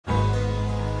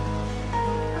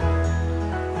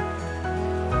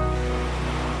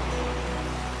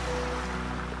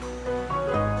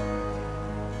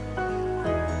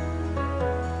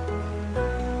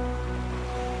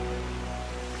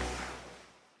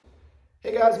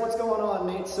guys, what's going on?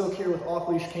 Nate Silk here with Off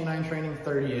Leash K9 Training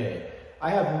 30A.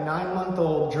 I have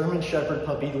 9-month-old German Shepherd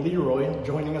puppy Leroy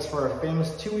joining us for our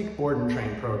famous 2-week board and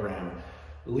train program.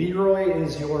 Leroy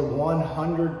is your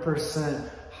 100%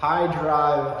 high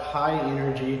drive, high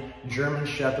energy German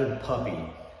Shepherd puppy.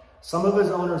 Some of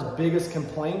his owners' biggest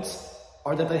complaints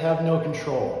are that they have no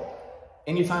control.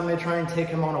 Anytime they try and take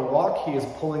him on a walk, he is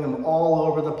pulling them all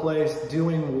over the place,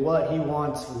 doing what he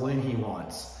wants when he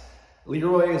wants.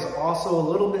 Leroy is also a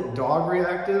little bit dog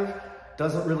reactive,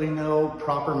 doesn't really know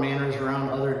proper manners around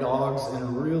other dogs,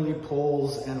 and really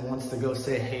pulls and wants to go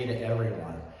say hey to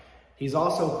everyone. He's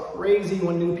also crazy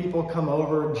when new people come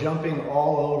over, jumping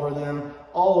all over them,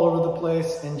 all over the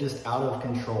place, and just out of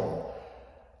control.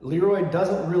 Leroy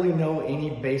doesn't really know any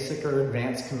basic or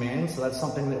advanced commands, so that's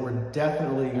something that we're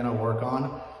definitely gonna work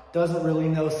on. Doesn't really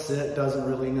know sit, doesn't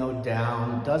really know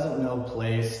down, doesn't know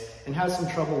place, and has some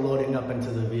trouble loading up into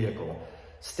the vehicle.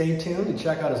 Stay tuned to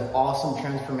check out his awesome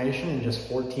transformation in just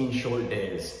 14 short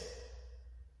days.